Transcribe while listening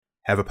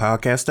Have a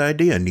podcast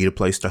idea and need a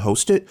place to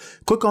host it?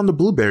 Click on the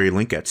Blueberry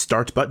link at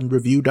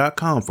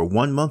startbuttonreview.com for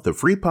 1 month of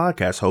free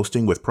podcast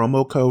hosting with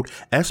promo code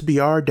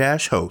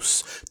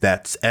SBR-hosts.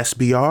 That's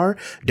SBR-HOSTS.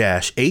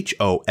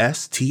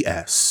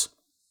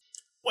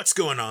 What's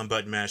going on,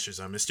 Button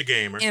Mashers? I'm Mr.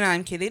 Gamer. And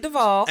I'm Kitty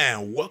Duvall.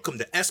 And welcome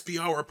to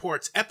SBR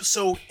Reports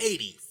episode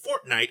 80.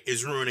 Fortnite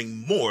is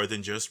ruining more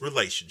than just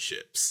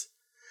relationships.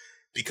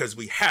 Because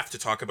we have to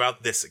talk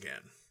about this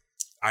again.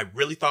 I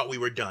really thought we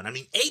were done. I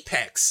mean,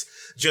 Apex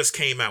just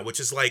came out, which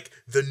is like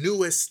the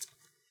newest,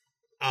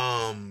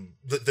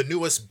 the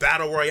newest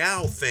battle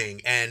royale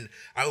thing, and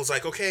I was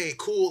like, okay,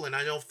 cool. And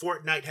I know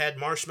Fortnite had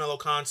Marshmallow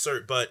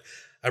Concert, but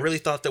I really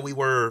thought that we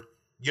were,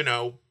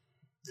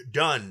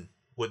 done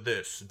with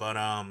this. But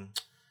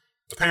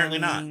apparently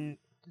not.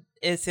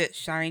 Is it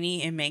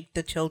shiny and make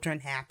the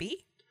children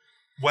happy?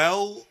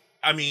 Well,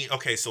 I mean,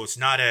 okay, so it's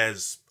not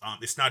as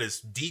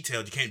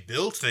detailed. You can't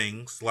build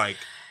things like.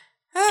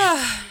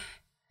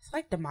 It's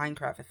like the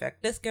Minecraft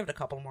effect. Just give it a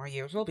couple more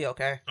years. We'll be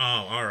okay.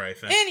 Oh, all right.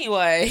 Thanks.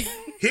 Anyway.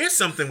 Here's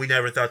something we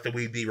never thought that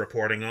we'd be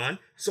reporting on.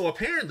 So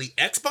apparently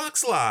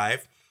Xbox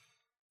Live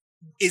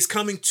is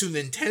coming to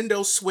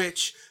Nintendo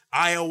Switch,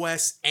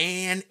 iOS,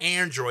 and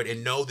Android.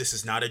 And no, this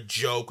is not a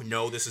joke.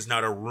 No, this is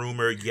not a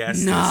rumor. Yes.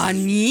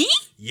 Nani?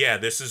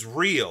 This is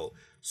real.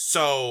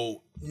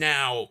 So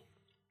now,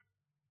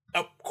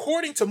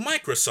 according to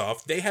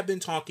Microsoft, they have been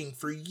talking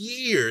for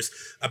years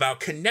about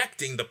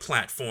connecting the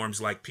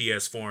platforms like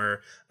PS4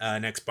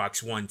 and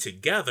Xbox One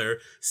together,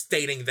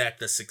 stating that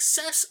the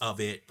success of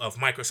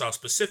Microsoft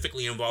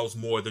specifically, involves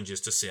more than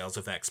just the sales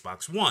of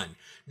Xbox One.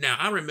 Now,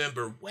 I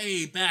remember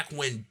way back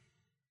when,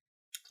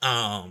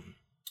 what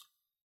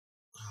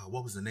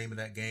was the name of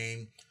that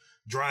game?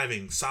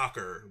 Driving,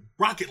 soccer,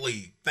 Rocket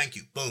League. Thank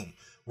you. Boom.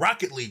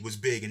 Rocket League was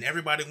big and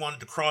everybody wanted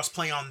to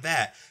cross-play on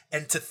that.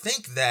 And to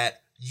think that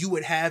you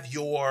would have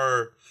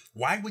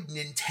why would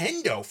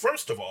Nintendo,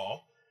 first of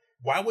all,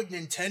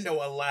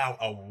 allow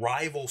a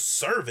rival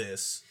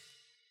service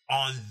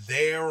on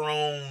their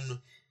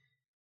own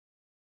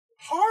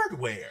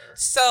hardware?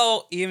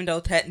 So, even though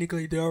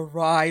technically they're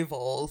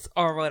rivals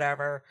or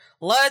whatever,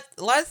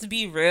 let's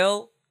be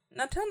real.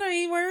 Nintendo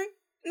ain't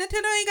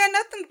got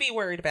nothing to be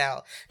worried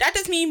about. That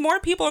just means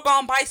more people are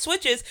gonna buy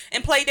Switches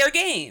and play their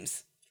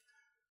games.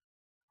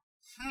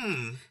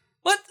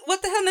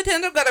 What the hell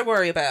Nintendo gotta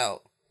worry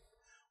about?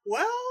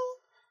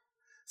 Well,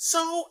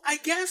 so I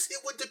guess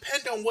it would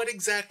depend on what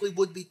exactly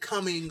would be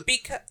coming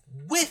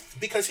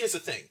because here's the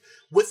thing.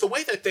 With the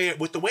way that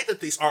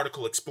this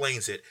article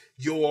explains it,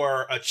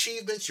 your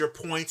achievements, your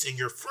points, and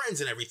your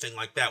friends and everything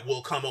like that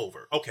will come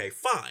over. Okay,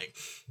 fine.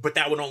 But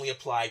that would only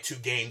apply to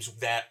games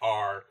that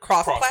are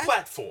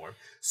cross-platform.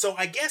 So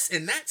I guess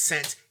in that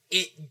sense,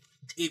 it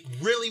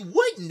really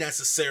wouldn't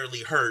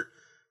necessarily hurt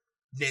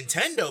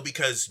Nintendo,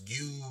 because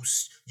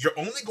you're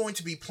only going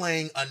to be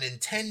playing a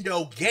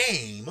Nintendo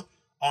game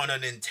on a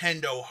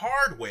Nintendo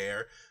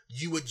hardware.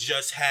 You would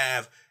just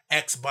have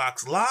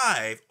Xbox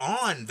Live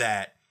on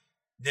that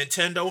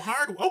Nintendo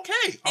hardware.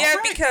 Okay. Yeah,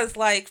 right. Because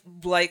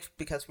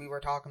because we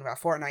were talking about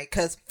Fortnite.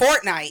 Because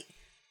Fortnite.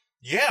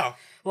 Yeah.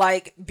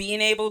 Like,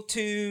 being able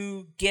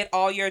to get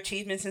all your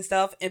achievements and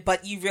stuff,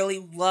 but you really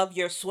love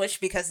your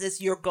Switch because it's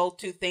your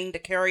go-to thing to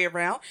carry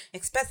around,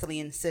 especially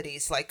in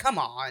cities. Like, come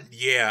on.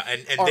 Yeah,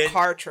 and or then,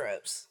 car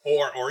trips.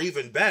 Or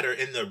even better,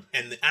 in the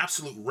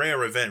absolute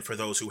rare event for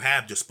those who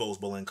have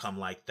disposable income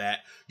like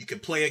that, you can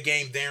play a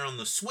game there on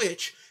the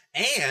Switch,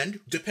 and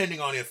depending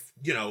on if,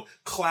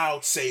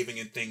 cloud saving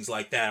and things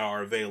like that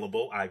are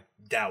available, I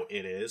doubt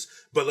it is,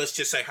 but let's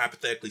just say,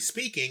 hypothetically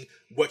speaking,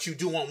 what you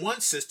do on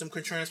one system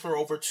can transfer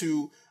over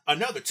to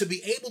another. To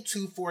be able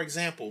to, for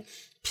example,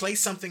 play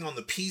something on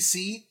the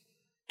PC,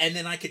 and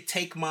then I could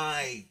take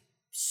my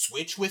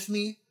Switch with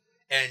me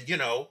and,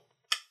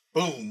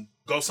 boom,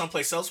 go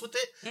someplace else with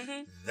it.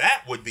 Mm-hmm.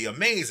 That would be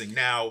amazing.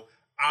 Now,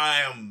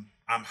 I'm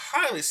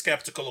highly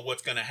skeptical of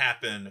what's going to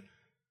happen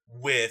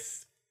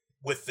with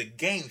the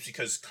games,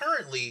 because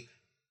currently,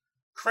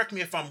 correct me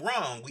if I'm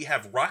wrong, we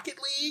have Rocket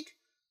League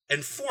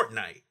and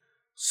Fortnite.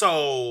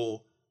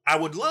 So I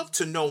would love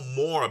to know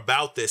more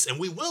about this, and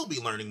we will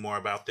be learning more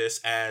about this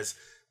as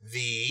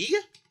the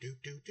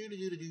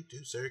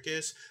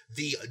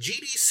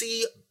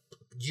GDC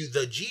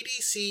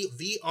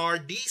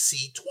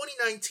VRDC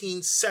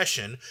 2019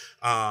 session.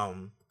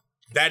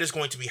 That is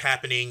going to be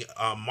happening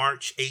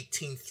March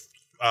 18th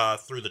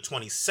through the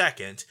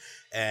 22nd,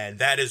 and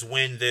that is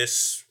when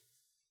this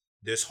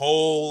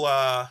whole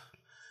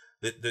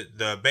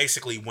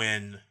basically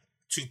when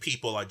two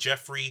people,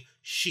 Jeffrey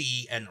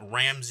Shee and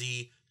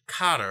Ramsey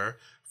Cotter,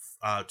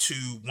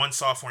 one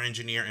software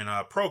engineer and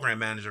a program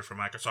manager for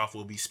Microsoft,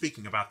 will be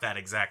speaking about that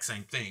exact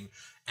same thing.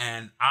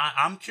 And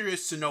I'm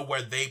curious to know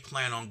where they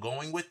plan on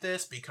going with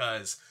this,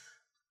 because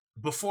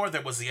before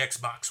there was the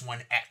Xbox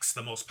One X,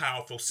 the most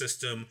powerful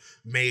system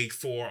made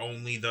for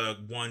only the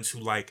ones who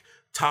like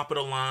top of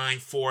the line,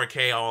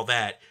 4K, all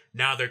that.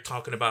 Now they're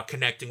talking about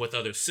connecting with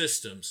other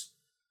systems.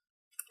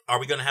 Are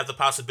we going to have the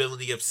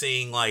possibility of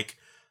seeing like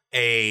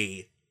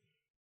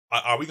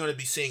are we going to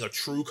be seeing a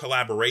true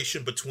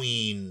collaboration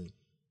between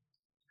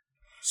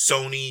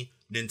Sony,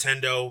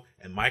 Nintendo,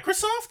 and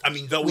Microsoft? I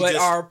mean, though With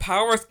our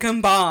powers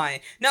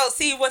combined. No,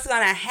 see, what's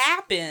going to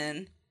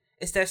happen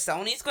is that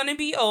Sony's going to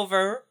be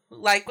over,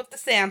 like with the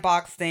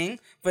sandbox thing,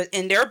 but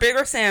in their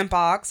bigger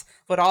sandbox,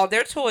 with all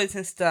their toys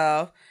and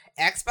stuff.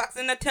 Xbox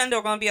and Nintendo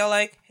are going to be all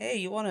like, hey,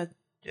 you want to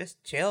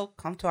just chill,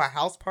 come to our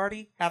house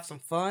party, have some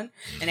fun?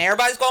 And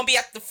everybody's going to be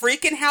at the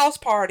freaking house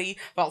party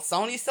while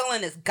Sony's still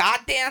in this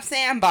goddamn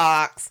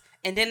sandbox.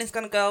 And then it's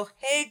going to go,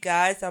 hey,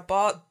 guys, I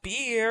bought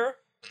beer.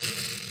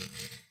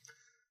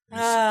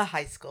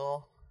 High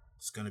school.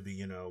 It's going to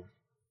be,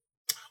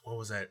 what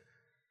was that?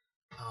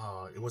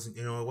 Oh, it wasn't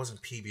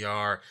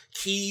PBR.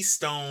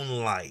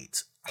 Keystone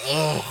Light.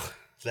 Ugh,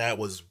 that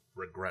was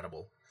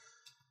regrettable.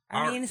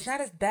 I mean, it's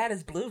not as bad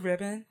as Blue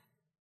Ribbon.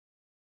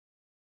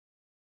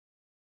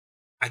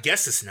 I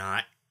guess it's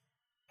not.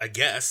 I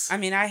guess. I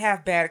mean, I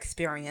have bad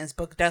experience,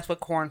 but that's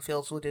what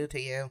cornfields will do to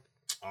you.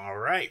 All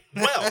right.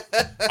 Well,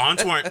 on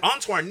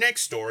to our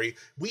next story.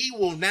 We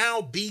will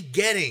now be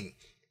getting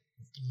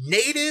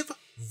native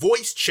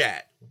voice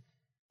chat.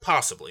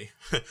 Possibly.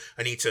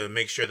 I need to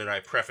make sure that I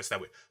preface that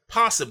with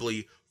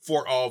possibly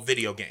for all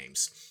video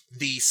games.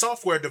 The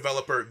software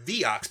developer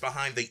Viox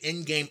behind the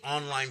in-game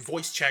online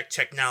voice chat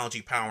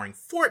technology powering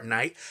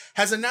Fortnite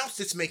has announced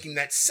it's making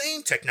that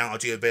same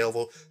technology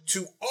available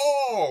to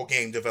all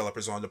game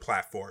developers on the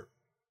platform.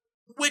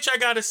 Which I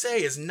gotta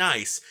say is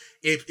nice.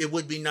 It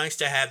would be nice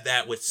to have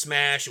that with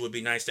Smash. It would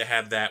be nice to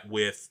have that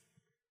with...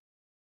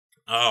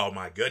 Oh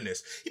my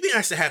goodness. It'd be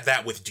nice to have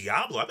that with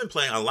Diablo. I've been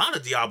playing a lot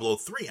of Diablo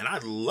 3 and I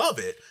love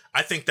it.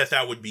 I think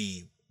that would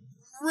be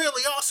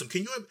really awesome.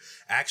 Can you...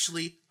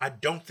 Actually, I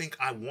don't think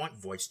I want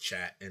voice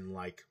chat in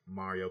like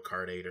Mario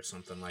Kart 8 or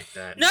something like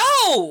that.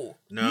 No!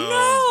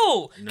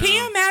 Can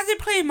you imagine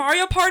playing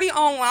Mario Party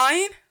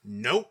online?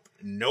 Nope.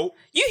 You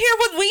hear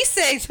what we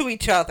say to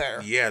each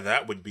other. Yeah,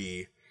 that would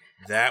be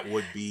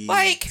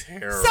like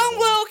terrible. Some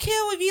little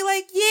kid would be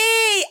like,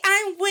 "Yay!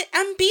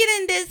 I'm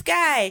beating this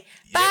guy.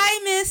 Yeah. Bye,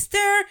 Mister."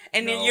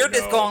 And then you're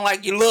just going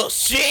like, "You little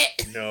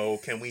shit." No,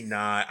 can we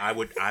not? I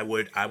would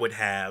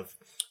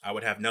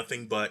have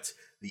nothing but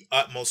the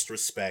utmost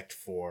respect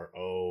for.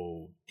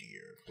 Oh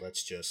dear,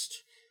 let's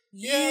just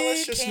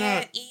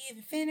can't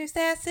even finish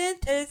that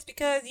sentence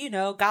because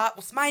God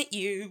will smite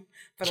you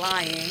for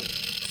lying.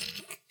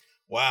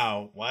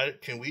 Wow, why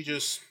can we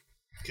just?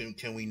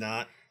 Can we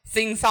not?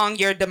 Sing song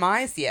your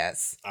demise,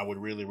 yes. I would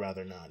really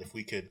rather not. If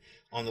we could,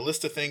 on the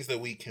list of things that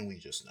can we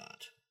just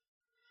not?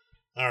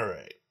 All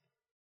right.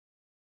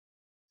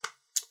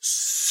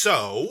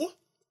 So,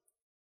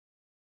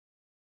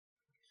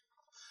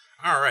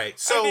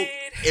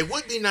 it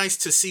would be nice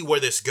to see where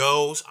this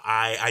goes.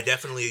 I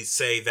definitely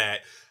say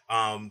that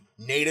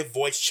native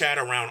voice chat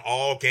around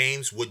all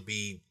games would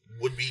be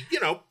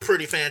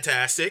pretty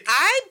fantastic.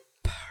 I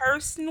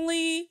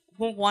personally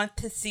would want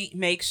to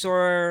make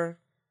sure.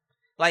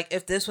 Like,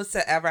 if this was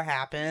to ever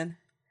happen,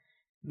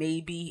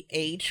 maybe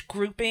age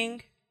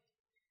grouping.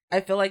 I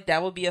feel like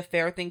that would be a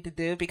fair thing to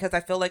do because I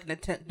feel like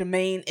the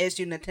main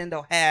issue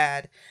Nintendo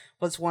had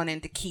was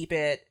wanting to keep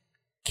it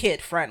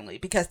kid-friendly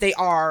because they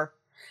are,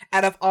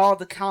 out of all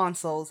the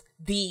consoles,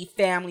 the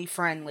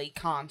family-friendly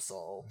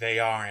console. They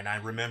are, and I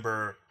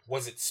remember...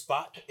 Was it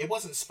Spot? It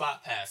wasn't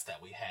Spot Pass that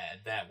we had.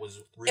 That was...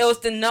 It was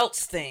the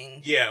notes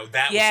thing. Yeah,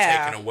 that was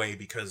taken away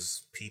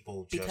because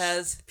people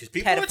just... Because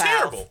people are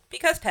terrible.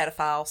 Because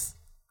pedophiles.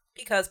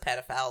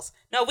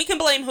 No, we can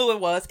blame who it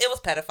was. It was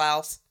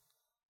pedophiles.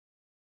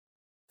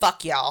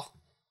 Fuck y'all.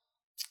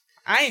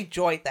 I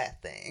enjoyed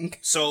that thing.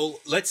 So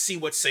let's see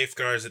what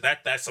safeguards...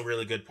 That's a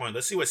really good point.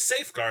 Let's see what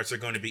safeguards are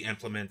going to be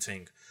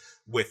implementing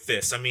with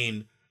this. I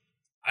mean,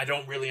 I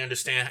don't really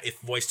understand if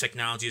voice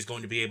technology is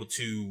going to be able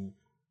to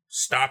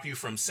stop you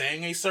from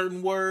saying a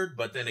certain word,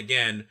 but then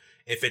again,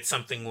 if it's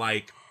something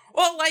like...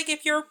 Well, like,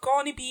 if you're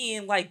going to be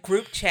in, like,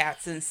 group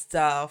chats and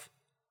stuff,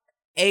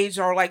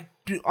 or, like,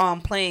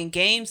 playing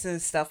games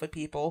and stuff with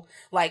people,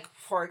 like,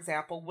 for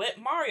example, with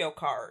Mario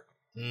Kart.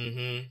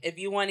 Mm-hmm. If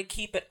you want to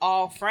keep it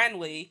all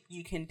friendly,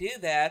 you can do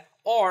that.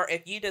 Or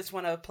if you just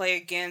want to play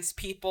against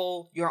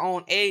people your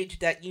own age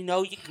that you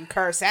can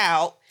curse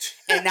out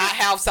and not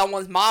have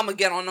someone's mama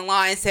get on the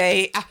line and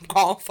say, "I'm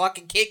gonna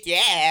fucking kick your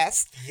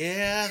ass."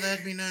 Yeah,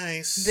 that'd be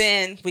nice.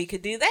 Then we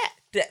could do that.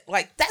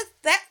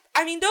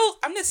 I mean,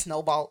 I'm just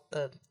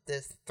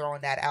just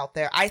throwing that out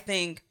there. I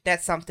think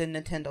that's something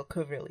Nintendo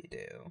could really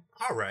do.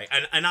 All right,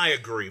 and I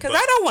agree. Because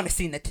I don't want to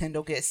see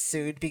Nintendo get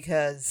sued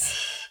because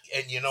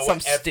and you know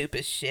some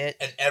stupid shit.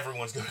 And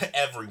everyone's getting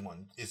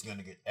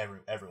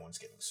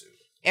sued.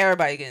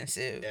 Everybody getting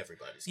sued.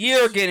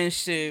 You're getting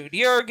sued.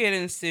 You're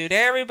getting sued.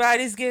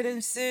 Everybody's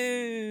getting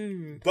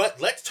sued.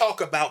 But let's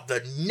talk about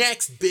the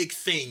next big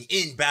thing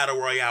in Battle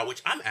Royale,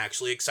 which I'm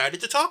actually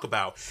excited to talk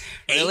about.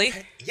 Really?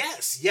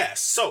 Yes.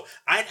 So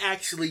I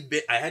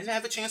hadn't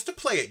had a chance to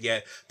play it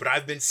yet, but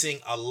I've been seeing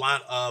a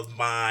lot of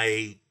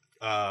my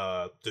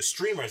the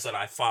streamers that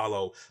I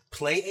follow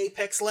play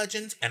Apex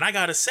Legends, and I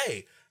gotta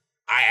say,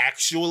 I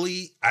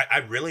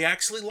really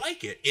actually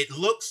like it. It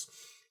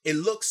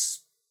looks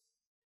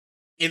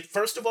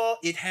First of all,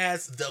 it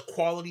has the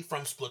quality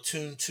from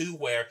Splatoon 2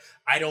 where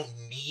I don't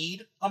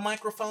need a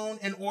microphone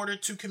in order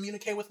to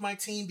communicate with my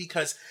team,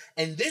 because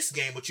in this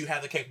game, what you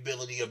have the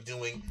capability of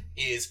doing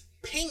is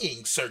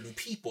pinging certain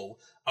people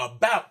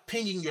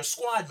pinging your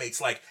squad mates,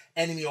 like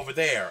enemy over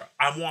there,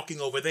 I'm walking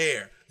over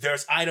there,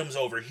 there's items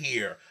over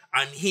here,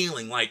 I'm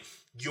healing. Like,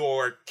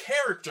 your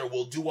character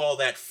will do all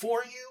that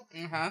for you,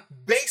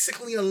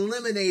 basically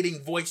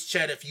eliminating voice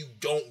chat if you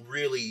don't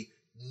really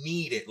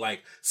need it.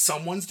 Like,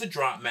 someone's the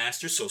drop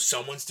master, so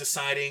someone's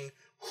deciding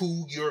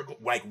who you're,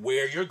 like,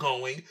 where you're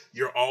going.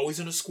 You're always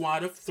in a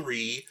squad of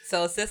 3.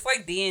 So is this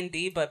like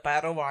D&D but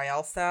battle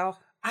royale style?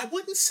 I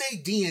wouldn't say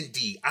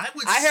D&D. I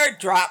heard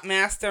drop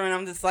master and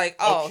I'm just like,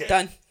 oh, okay.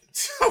 done.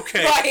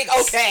 Okay. Like,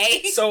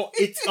 okay. So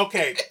it's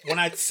okay. When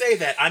I say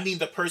that, I mean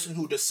the person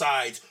who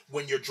decides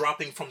when you're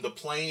dropping from the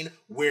plane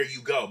where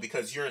you go,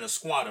 because you're in a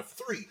squad of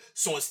 3.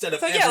 So instead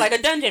of like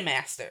a dungeon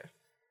master.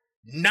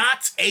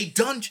 Not a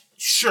dungeon.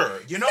 Sure.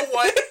 You know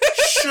what?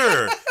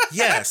 Sure.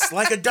 Yes,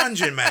 like a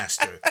dungeon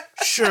master.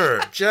 Sure.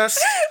 Just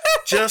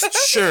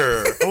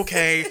sure.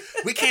 Okay.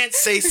 We can't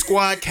say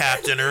squad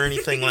captain or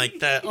anything like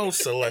that. Oh,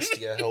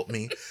 Celestia, help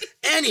me.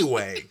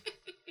 Anyway.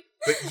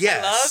 But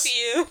yes. Love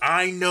you.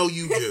 I know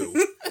you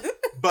do.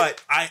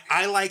 But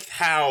I like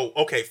how,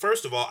 okay,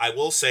 first of all, I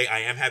will say I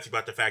am happy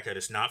about the fact that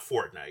it's not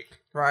Fortnite.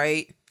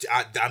 Right.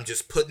 I'm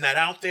just putting that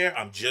out there.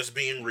 I'm just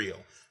being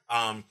real.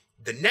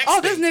 The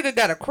next this nigga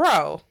got a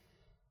crow.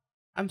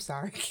 I'm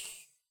sorry.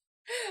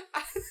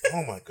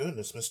 Oh my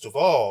goodness, Mr.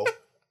 Vol.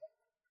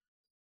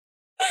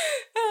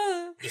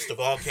 Mr.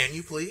 Vol, can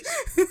you please?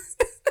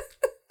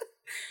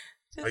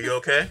 Are you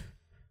okay?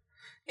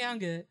 Yeah, I'm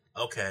good.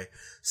 Okay.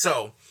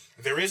 So,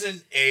 there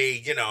isn't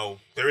a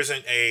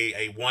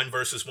 1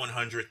 versus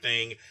 100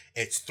 thing.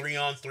 It's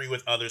 3-on-3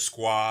 with other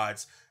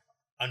squads.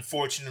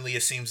 Unfortunately,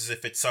 it seems as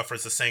if it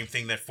suffers the same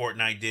thing that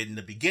Fortnite did in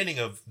the beginning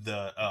of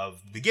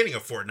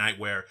Fortnite,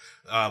 where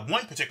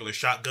one particular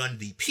shotgun,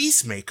 the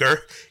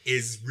Peacemaker,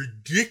 is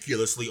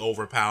ridiculously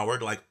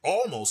overpowered, like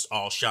almost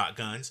all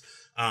shotguns.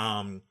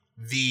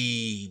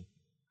 The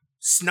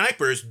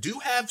snipers do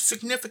have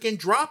significant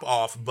drop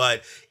off,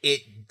 but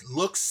it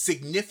looks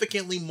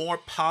significantly more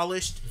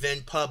polished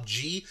than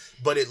PUBG,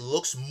 but it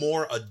looks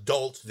more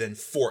adult than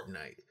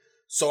Fortnite.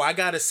 So I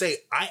gotta say,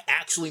 I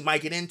actually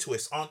might get into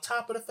it. On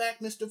top of the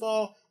fact, Mr.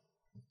 Vol,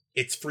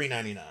 it's free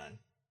 $99.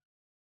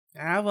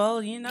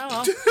 Well, you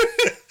know.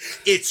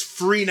 It's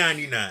free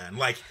 $99.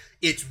 Like,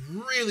 it's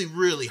really,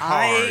 really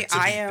hard to beat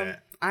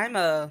that. I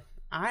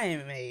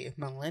am a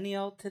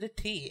millennial to the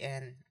T,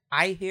 and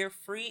I hear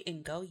free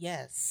and go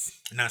yes.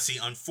 Now, see,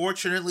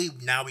 unfortunately,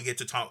 now we get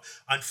to talk.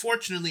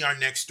 Unfortunately, our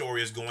next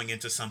story is going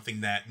into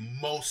something that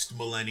most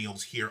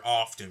millennials hear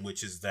often,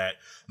 which is that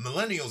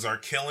millennials are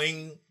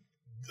killing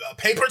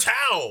paper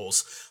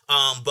towels.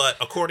 But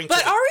are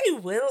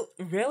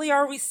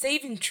we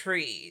saving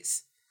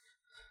trees?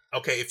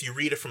 Okay, if you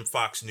read it from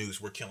Fox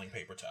News, we're killing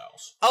paper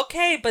towels.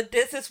 Okay, but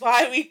this is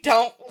why we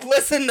don't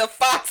listen to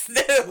Fox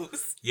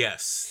News.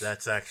 Yes,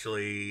 that's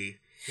actually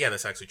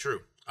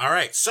true. All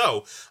right,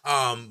 so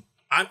I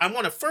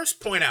want to first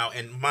point out,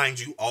 and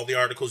mind you, all the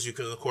articles you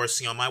can, of course,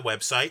 see on my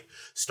website,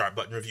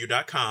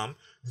 startbuttonreview.com.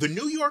 The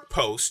New York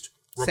Post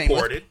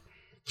reported...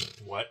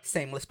 What?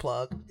 Shameless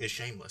plug. It's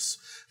shameless.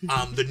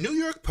 The New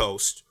York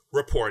Post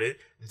reported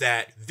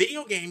that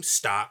video game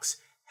stocks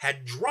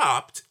had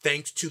dropped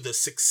thanks to the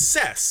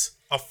success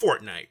of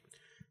Fortnite.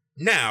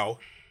 Now,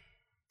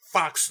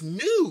 Fox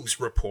News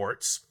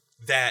reports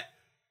that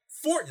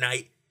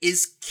Fortnite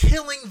is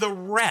killing the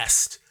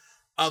rest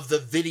of the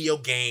video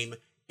game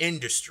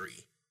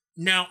industry.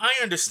 Now, I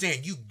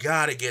understand you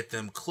gotta get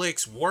them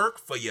clicks. Work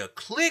for your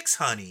clicks,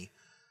 honey.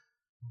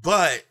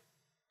 But...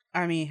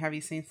 I mean, have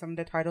you seen some of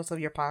the titles of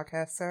your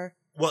podcast, sir?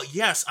 Well,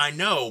 yes, I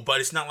know, but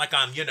it's not like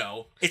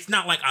it's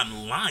not like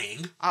I'm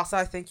lying. Also,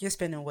 I think you're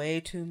spending way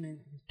too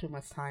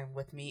much time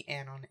with me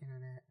and on the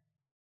internet.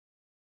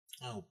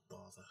 Oh,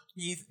 bother.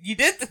 You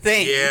did the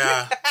thing.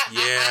 Yeah,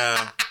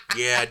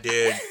 I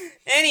did.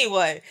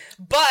 Anyway,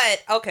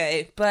 but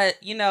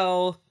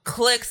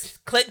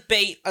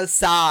clickbait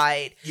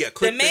aside,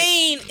 the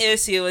main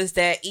issue is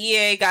that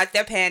EA got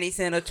their panties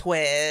in a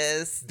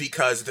twist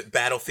because the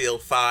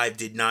Battlefield 5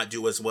 did not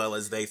do as well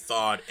as they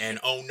thought, and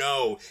oh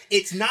no,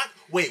 it's not.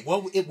 Wait,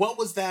 what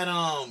was that?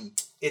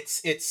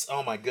 It's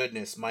oh my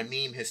goodness, my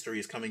meme history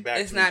is coming back.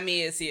 It's not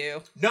me, it's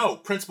you. No,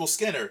 Principal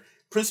Skinner.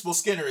 Principal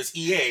Skinner is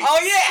EA. Oh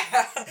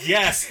yeah.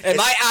 Yes. Am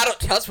I out of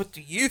touch with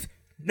the youth?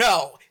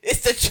 No,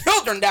 it's the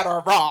children that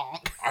are wrong.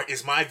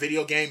 Is my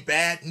video game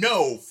bad?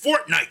 No,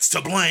 Fortnite's to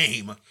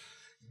blame.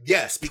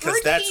 Yes, because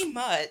pretty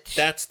much.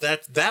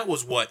 That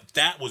was what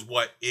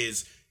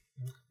is.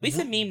 We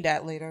should meme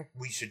that later.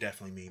 We should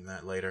definitely meme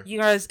that later. You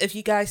guys, if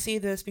you guys see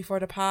this before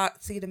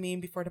see the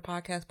meme before the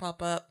podcast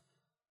pop up,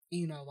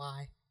 you know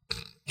why.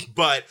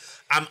 But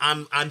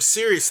I'm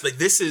serious. Like,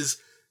 this is.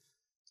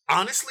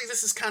 Honestly,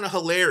 this is kind of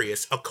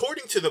hilarious.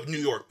 According to the New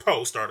York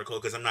Post article,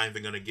 because I'm not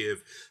even going to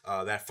give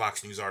that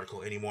Fox News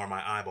article any more of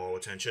my eyeball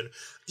attention,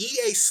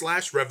 EA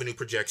slashed revenue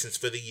projections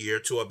for the year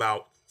to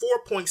about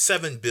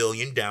 4.7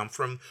 billion, down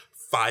from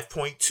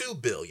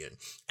 5.2 billion.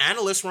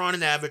 Analysts were on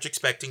an average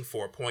expecting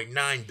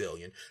 4.9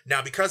 billion.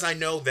 Now, because I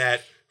know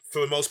that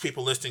for most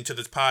people listening to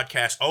this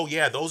podcast, oh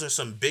yeah, those are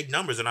some big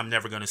numbers that I'm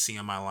never going to see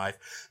in my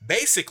life.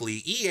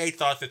 Basically, EA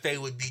thought that they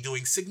would be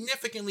doing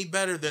significantly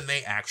better than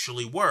they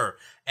actually were.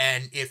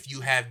 And if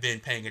you have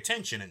been paying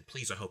attention, and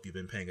please, I hope you've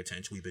been paying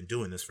attention, we've been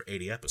doing this for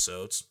 80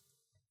 episodes.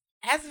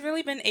 Has it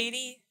really been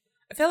 80?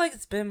 I feel like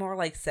it's been more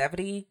like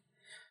 70.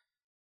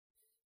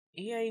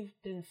 EA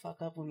didn't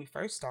fuck up when we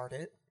first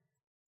started.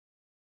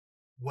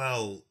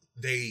 Well,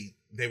 they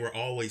were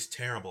always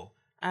terrible.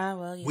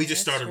 Well, yeah, we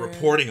just started true.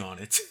 reporting on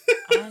it.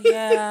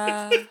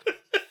 Yeah.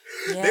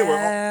 They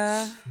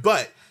were,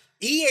 but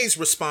EA's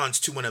response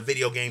to when a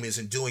video game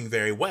isn't doing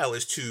very well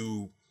is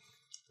to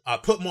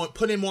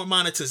put in more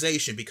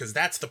monetization, because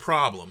that's the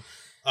problem.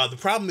 The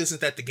problem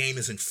isn't that the game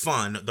isn't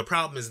fun. The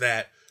problem is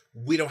that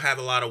we don't have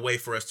a lot of way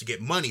for us to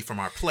get money from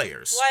our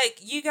players. Like,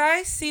 you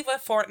guys see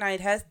what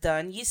Fortnite has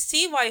done. You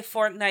see why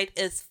Fortnite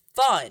is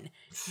fun.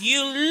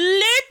 You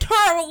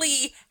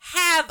literally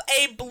have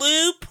a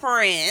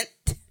blueprint.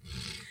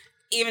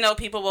 Even though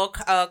people will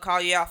call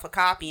you out for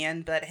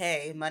copying, but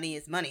hey, money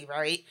is money,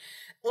 right?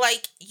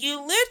 Like,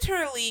 you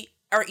literally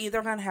are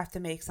either going to have to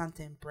make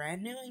something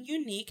brand new and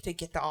unique to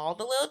get to all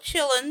the little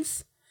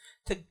chillins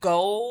to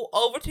go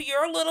over to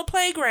your little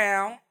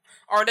playground,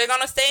 or they're going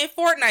to stay in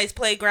Fortnite's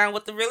playground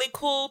with the really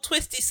cool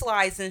twisty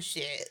slides and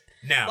shit.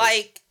 Now,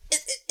 like,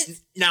 it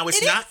is what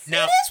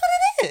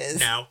it is.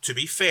 Now, to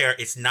be fair,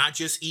 it's not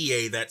just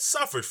EA that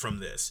suffered from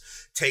this.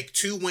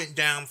 Take-Two went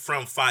down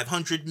from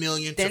 500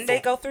 million Didn't they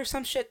go through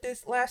some shit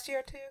this last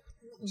year too?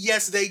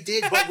 Yes, they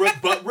did, but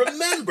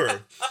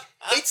remember,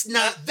 it's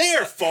not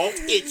their fault.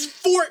 It's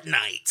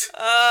Fortnite.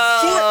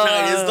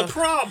 Fortnite is the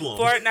problem.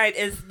 Fortnite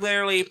is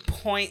literally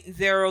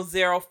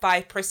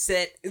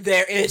 0.005%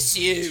 their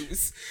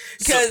issues.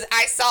 Because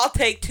I saw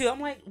Take-Two.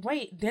 I'm like,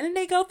 wait, didn't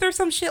they go through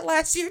some shit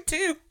last year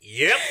too?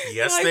 Yep,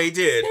 yes, like, they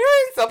did. They're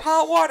in some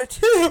hot water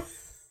too.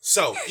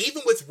 So,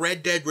 even with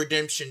Red Dead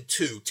Redemption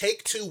 2,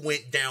 Take-Two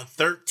went down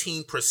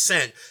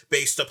 13%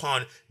 based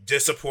upon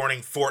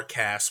disappointing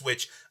forecasts,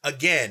 which,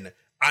 again,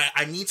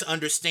 I need to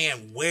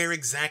understand where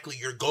exactly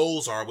your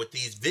goals are with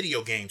these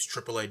video games,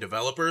 AAA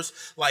developers.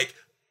 Like,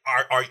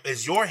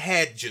 is your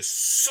head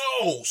just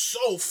so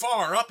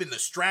far up in the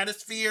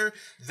stratosphere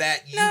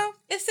that you... No,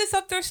 it's just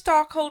up their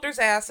stockholders'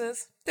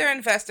 asses, their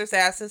investors'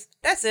 asses.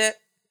 That's it.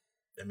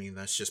 I mean,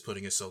 that's just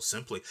putting it so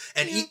simply.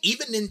 And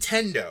even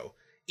Nintendo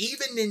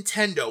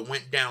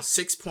went down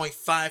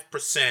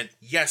 6.5%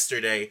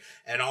 yesterday,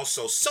 and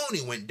also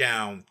Sony went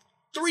down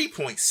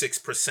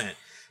 3.6%.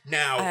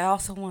 Now, I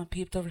also want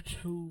people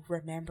to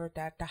remember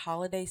that the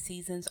holiday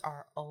seasons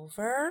are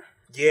over.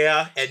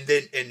 Yeah, and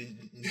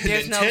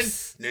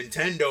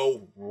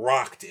Nintendo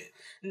rocked it.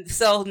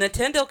 So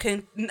Nintendo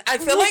can... I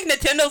feel like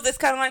Nintendo's just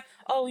kind of like,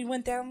 oh, we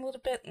went down a little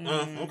bit.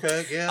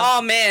 Okay, yeah.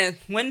 Oh, man.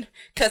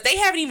 Because they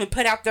haven't even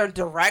put out their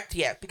Direct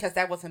yet, because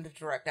that wasn't the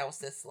Direct. That was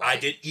this. I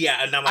did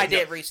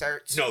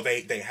research. No,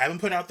 they haven't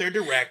put out their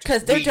Direct.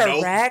 Because their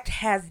Direct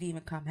hasn't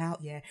even come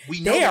out yet.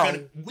 We know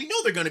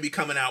they're going to be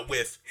coming out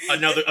with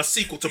a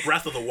sequel to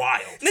Breath of the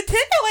Wild.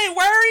 Nintendo ain't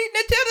worried.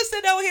 Nintendo's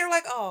sitting over here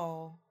like,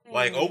 oh.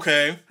 Like,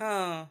 okay.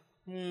 Huh.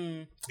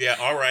 Yeah,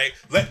 all right.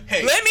 Let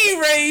me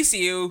raise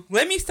you.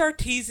 Let me start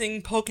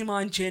teasing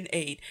Pokemon Gen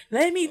 8.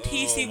 Let me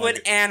tease you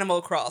with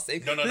Animal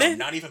Crossing. No,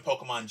 not even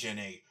Pokemon Gen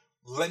 8.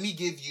 Let me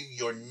give you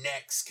your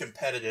next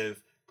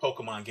competitive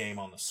Pokemon game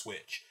on the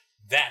Switch.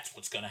 That's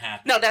what's going to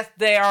happen. No,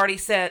 they already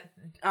said,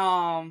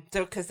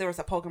 because there was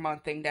a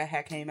Pokemon thing that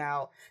had came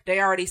out. They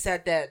already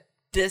said that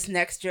this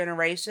next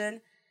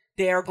generation,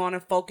 they're going to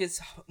focus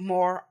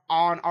more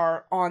on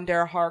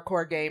their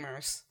hardcore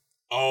gamers.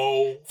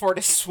 Oh. For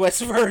the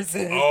Swiss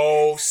version.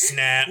 Oh,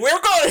 snap. We're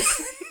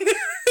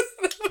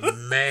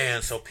going.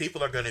 Man, so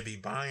people are going to be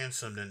buying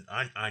something.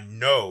 I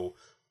know.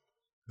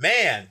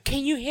 Man.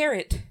 Can you hear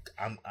it?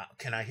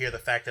 Can I hear the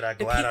fact that I'm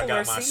glad I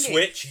got my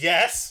Switch?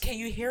 Yes. Can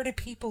you hear the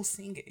people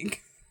singing?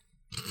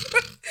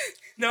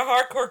 The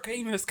hardcore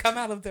gamers come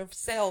out of their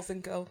cells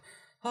and go,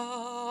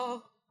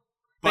 oh.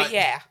 But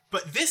yeah.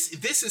 But this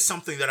is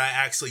something that I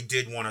actually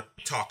did want to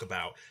talk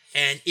about.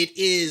 And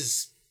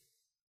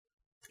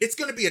it's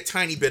going to be a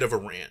tiny bit of a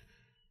rant,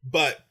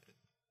 but...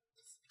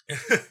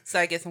 So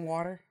I get some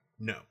water?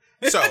 No.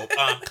 So,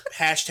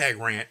 hashtag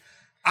rant.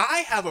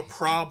 I have a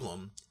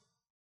problem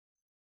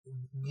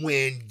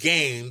when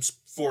games,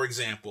 for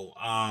example,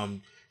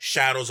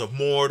 Shadows of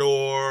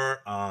Mordor,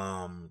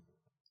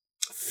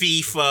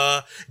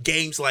 FIFA,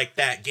 games like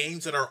that,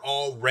 games that are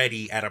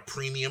already at a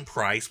premium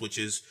price, which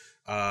is...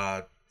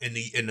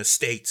 in the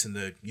States, in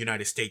the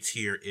United States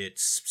here,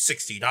 it's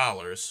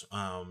 $60,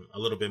 a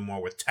little bit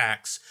more with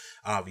tax,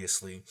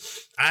 obviously.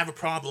 I have a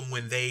problem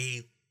when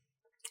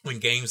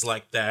games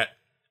like that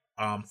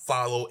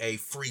follow a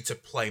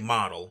free-to-play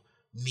model,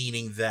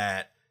 meaning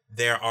that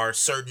there are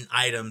certain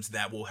items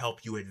that will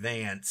help you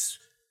advance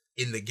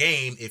in the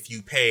game if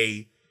you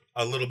pay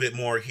a little bit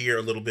more here,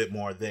 a little bit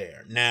more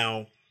there.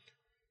 Now,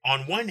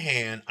 on one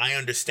hand, I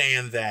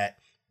understand that,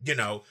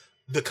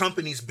 the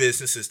company's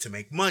business is to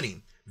make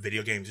money.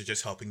 Video games are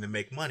just helping them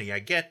make money. I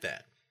get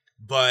that.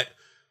 But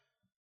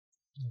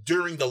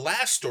during the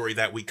last story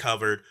that we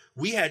covered,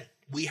 we had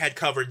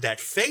covered that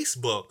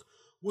Facebook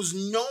was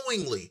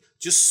knowingly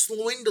just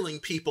swindling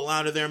people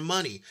out of their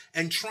money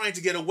and trying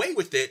to get away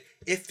with it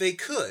if they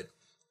could.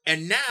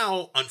 And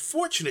now,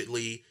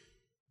 unfortunately,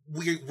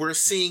 we're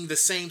seeing the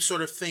same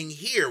sort of thing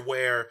here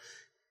where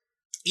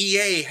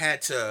EA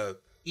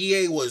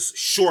was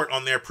short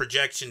on their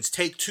projections.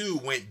 Take-Two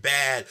went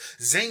bad.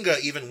 Zynga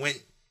even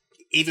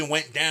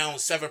went down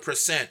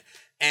 7%.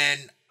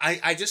 And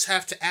I just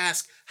have to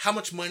ask, how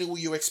much money were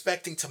you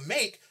expecting to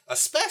make,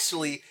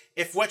 especially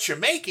if what you're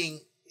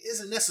making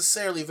isn't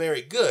necessarily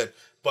very good?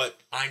 But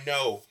I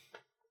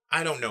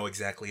don't know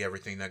exactly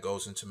everything that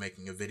goes into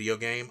making a video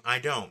game. I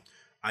don't.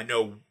 I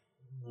know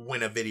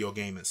when a video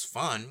game is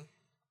fun.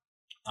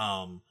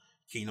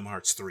 Kingdom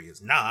Hearts 3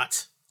 is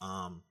not.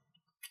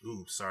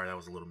 Sorry, that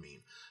was a little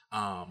mean.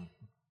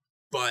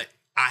 But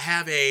I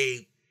have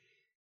it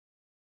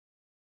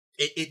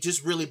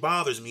just really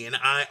bothers me. And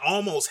I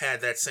almost had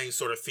that same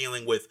sort of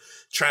feeling with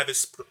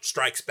Travis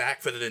Strikes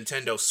Back for the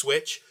Nintendo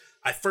Switch.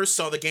 I first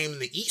saw the game in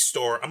the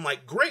eStore. I'm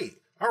like, great.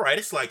 All right,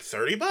 it's like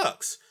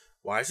 $30.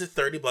 Why is it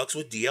 $30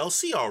 with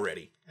DLC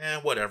already?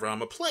 Whatever, I'm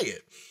going to play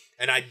it.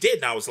 And I did,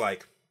 and I was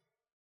like,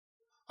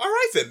 all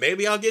right then,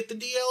 maybe I'll get the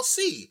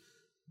DLC.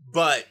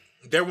 But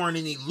there weren't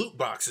any loot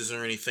boxes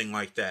or anything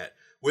like that.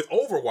 With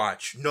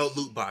Overwatch, no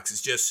loot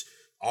boxes, just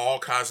all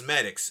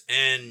cosmetics.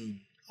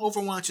 And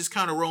Overwatch is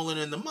kind of rolling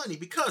in the money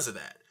because of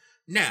that.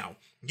 Now,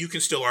 you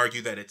can still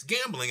argue that it's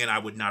gambling, and I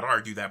would not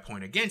argue that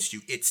point against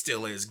you. It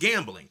still is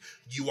gambling.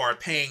 You are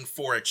paying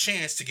for a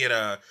chance to get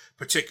a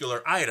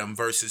particular item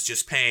versus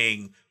just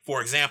paying,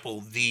 for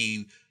example,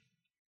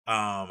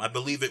 I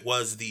believe it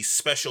was the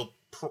special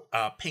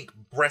pink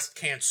breast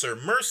cancer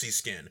mercy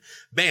skin.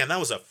 Bam, that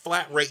was a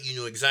flat rate. You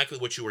knew exactly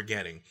what you were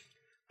getting.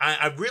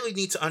 I really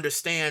need to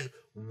understand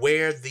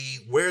where the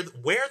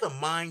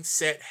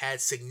mindset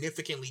has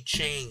significantly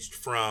changed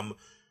from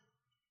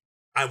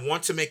I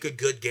want to make a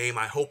good game,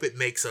 I hope it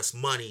makes us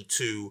money,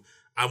 to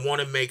I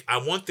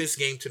want this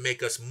game to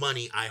make us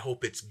money, I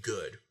hope it's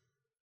good.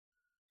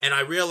 And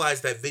I realize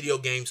that video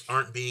games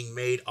aren't being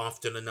made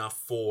often enough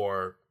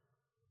for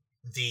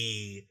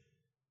the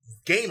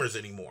gamers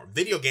anymore.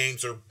 Video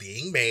games are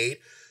being made,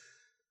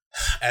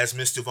 as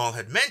Ms. Duval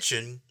had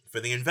mentioned,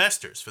 for the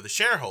investors, for the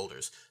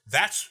shareholders.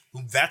 That's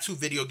who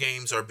video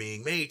games are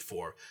being made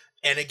for.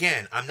 And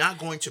again, I'm not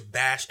going to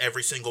bash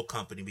every single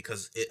company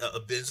because a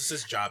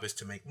business's job is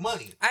to make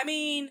money. I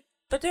mean,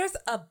 but there's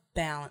a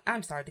balance.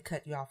 I'm sorry to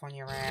cut you off on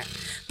your rant,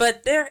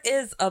 but there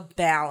is a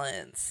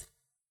balance.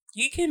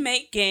 You can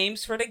make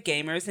games for the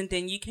gamers, and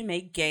then you can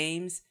make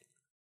games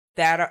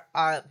that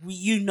are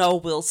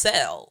will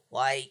sell.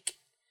 Like,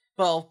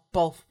 well,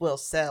 both will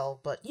sell,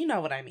 but you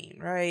know what I mean,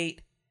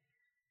 right?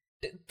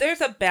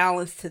 There's a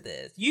balance to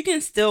this. You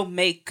can still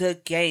make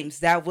good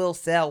games that will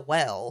sell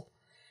well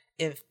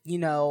if,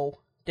 the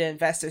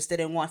investors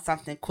didn't want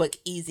something quick,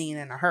 easy, and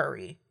in a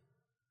hurry.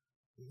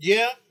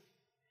 Yeah.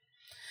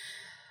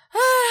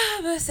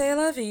 But c'est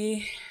la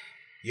vie.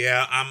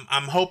 Yeah,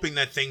 I'm hoping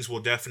that things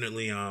will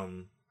definitely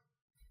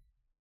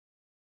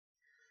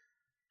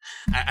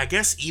I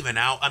guess even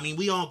out. I mean,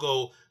 we all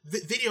go,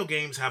 video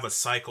games have a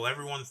cycle.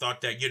 Everyone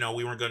thought that,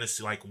 we weren't going to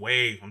see,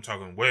 I'm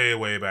talking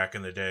way back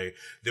in the day,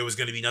 there was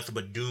going to be nothing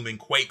but Doom and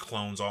Quake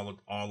clones all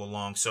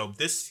along. So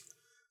this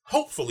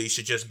hopefully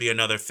should just be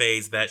another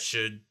phase that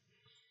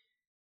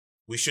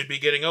we should be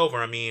getting over.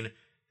 I mean,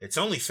 it's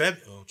only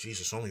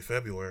only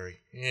February.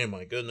 Yeah,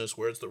 my goodness,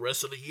 where's the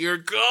rest of the year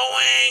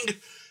going?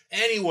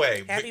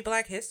 Anyway. Happy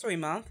Black History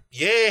Month.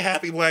 Yeah,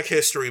 happy Black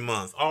History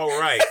Month. All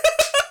right.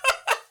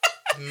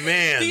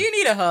 Man. Do you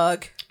need a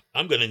hug?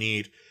 I'm gonna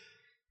need...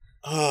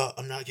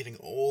 I'm not getting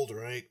old,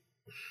 right?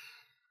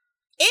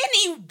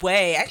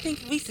 Anyway, I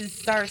think we should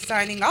start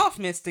signing off,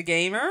 Mr.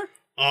 Gamer.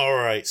 All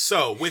right.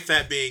 So, with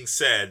that being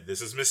said,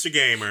 this is Mr.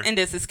 Gamer. And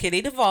this is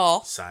Kitty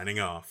Duvall. Signing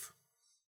off.